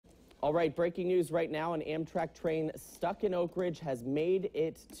All right, breaking news right now. An Amtrak train stuck in Oak Ridge has made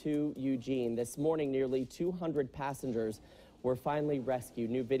it to Eugene. This morning, nearly 200 passengers were finally rescued.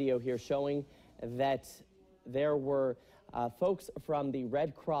 New video here showing that there were folks from the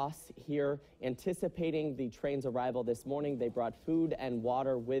Red Cross here anticipating the train's arrival this morning. They brought food and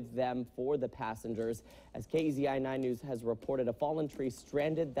water with them for the passengers. As KEZI 9 News has reported, a fallen tree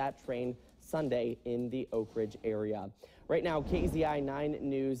stranded that train Sunday in the Oak Ridge area. Right now, KEZI 9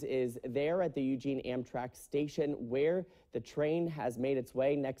 News is there at the Eugene Amtrak station where the train has made its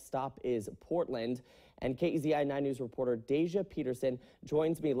way. Next stop is Portland. And KEZI 9 News reporter Deja Peterson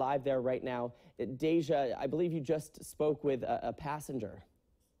joins me live there right now. Deja, I believe you just spoke with a passenger.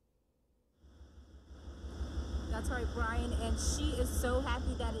 That's right, Brian, and she is so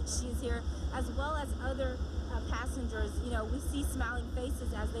happy that she's here, as well as other passengers. You know, we see smiling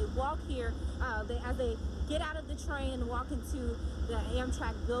faces as they walk here, as they get out of the train and walk into the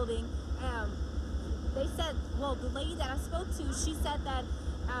Amtrak building. They said, well, the lady that I spoke to, she said that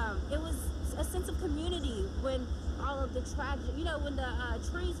it was a sense of community when all of the tragic, you know, when the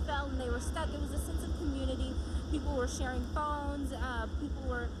trees fell and they were stuck. It was a sense of community. People were sharing phones. People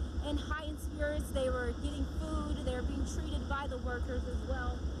were in high in spirits. They were getting food. They were being treated by the workers as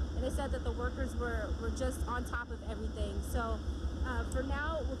well. And they said that the workers were just on top of everything. So for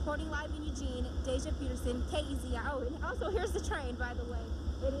now, reporting live in Eugene, Deja Peterson, KEZI. Oh, and also here's the train, by the way.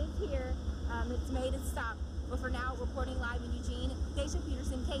 It is here. It's made its stop. But for now, reporting live in Eugene, Deja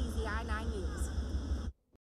Peterson, KEZI 9 News.